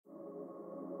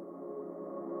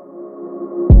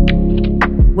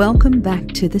Welcome back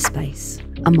to The Space,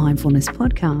 a mindfulness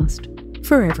podcast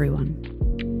for everyone.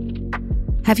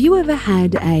 Have you ever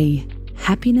had a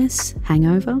happiness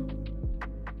hangover?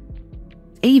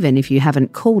 Even if you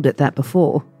haven't called it that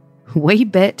before, we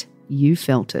bet you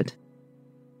felt it.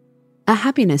 A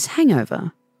happiness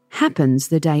hangover happens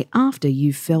the day after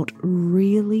you felt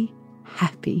really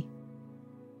happy.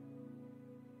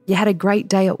 You had a great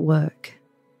day at work.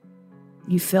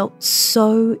 You felt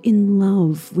so in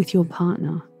love with your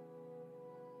partner.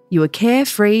 You were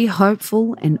carefree,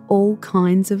 hopeful, and all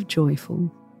kinds of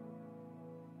joyful.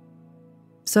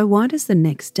 So why does the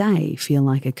next day feel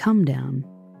like a come down?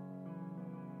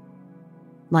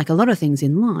 Like a lot of things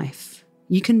in life,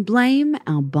 you can blame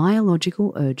our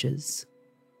biological urges.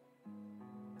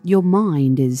 Your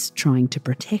mind is trying to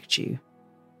protect you,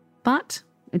 but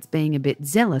it's being a bit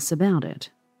zealous about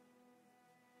it.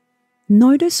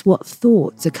 Notice what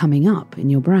thoughts are coming up in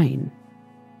your brain.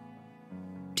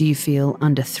 Do you feel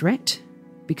under threat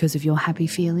because of your happy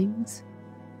feelings?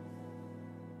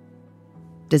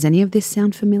 Does any of this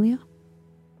sound familiar?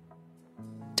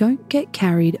 Don't get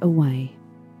carried away.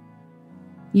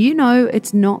 You know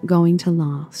it's not going to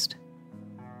last.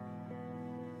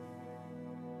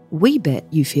 We bet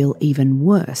you feel even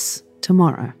worse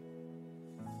tomorrow.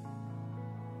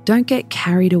 Don't get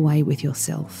carried away with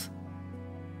yourself.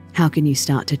 How can you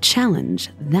start to challenge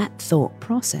that thought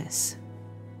process?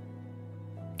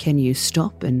 Can you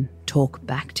stop and talk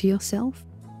back to yourself?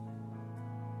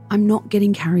 I'm not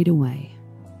getting carried away.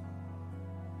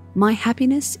 My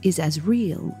happiness is as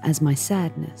real as my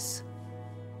sadness.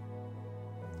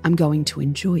 I'm going to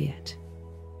enjoy it.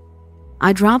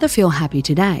 I'd rather feel happy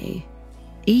today,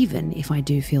 even if I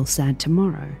do feel sad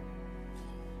tomorrow.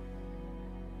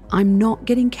 I'm not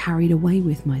getting carried away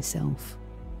with myself.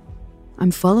 I'm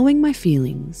following my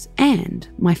feelings, and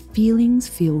my feelings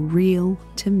feel real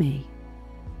to me.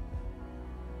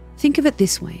 Think of it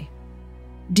this way.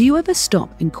 Do you ever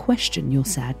stop and question your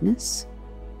sadness?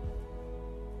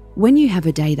 When you have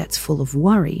a day that's full of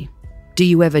worry, do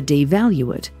you ever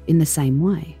devalue it in the same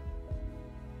way?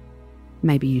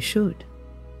 Maybe you should.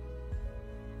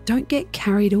 Don't get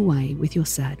carried away with your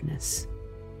sadness.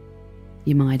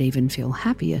 You might even feel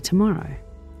happier tomorrow.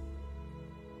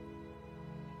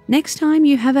 Next time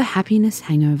you have a happiness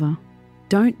hangover,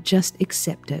 don't just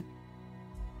accept it.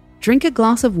 Drink a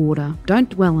glass of water, don't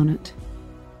dwell on it.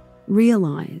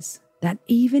 Realize that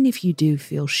even if you do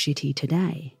feel shitty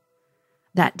today,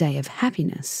 that day of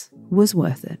happiness was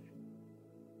worth it.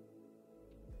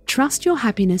 Trust your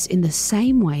happiness in the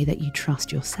same way that you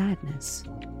trust your sadness.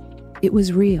 It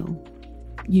was real.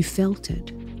 You felt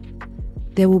it.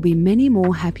 There will be many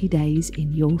more happy days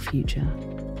in your future.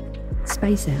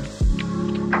 Space out.